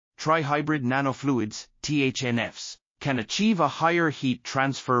trihybrid nanofluids, THNFs, can achieve a higher heat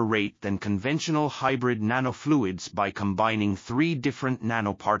transfer rate than conventional hybrid nanofluids by combining 3 different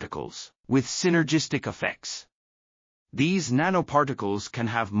nanoparticles, with synergistic effects. These nanoparticles can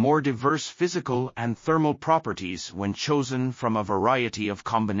have more diverse physical and thermal properties when chosen from a variety of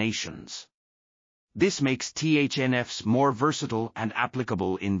combinations. This makes THNFs more versatile and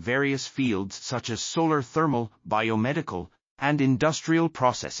applicable in various fields such as solar thermal, biomedical, and industrial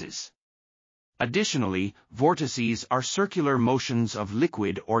processes. Additionally, vortices are circular motions of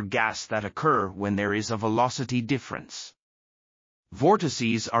liquid or gas that occur when there is a velocity difference.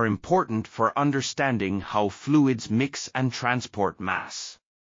 Vortices are important for understanding how fluids mix and transport mass.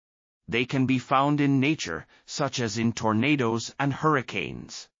 They can be found in nature, such as in tornadoes and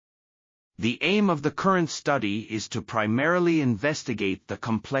hurricanes. The aim of the current study is to primarily investigate the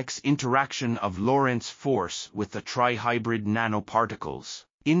complex interaction of Lorentz force with the trihybrid nanoparticles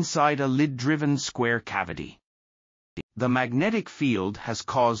inside a lid-driven square cavity. The magnetic field has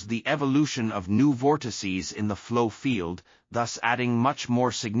caused the evolution of new vortices in the flow field, thus adding much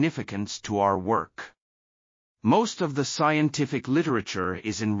more significance to our work. Most of the scientific literature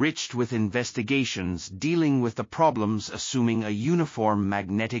is enriched with investigations dealing with the problems assuming a uniform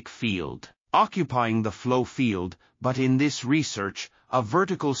magnetic field occupying the flow field, but in this research, a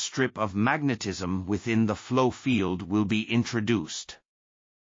vertical strip of magnetism within the flow field will be introduced.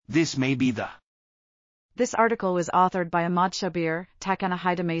 This may be the. This article was authored by Ahmad, Shabbir, Takana,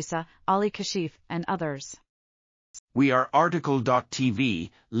 Hidemasa, Ali, Kashif, and others. We are RTCLTV,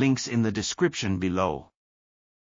 links in the description below.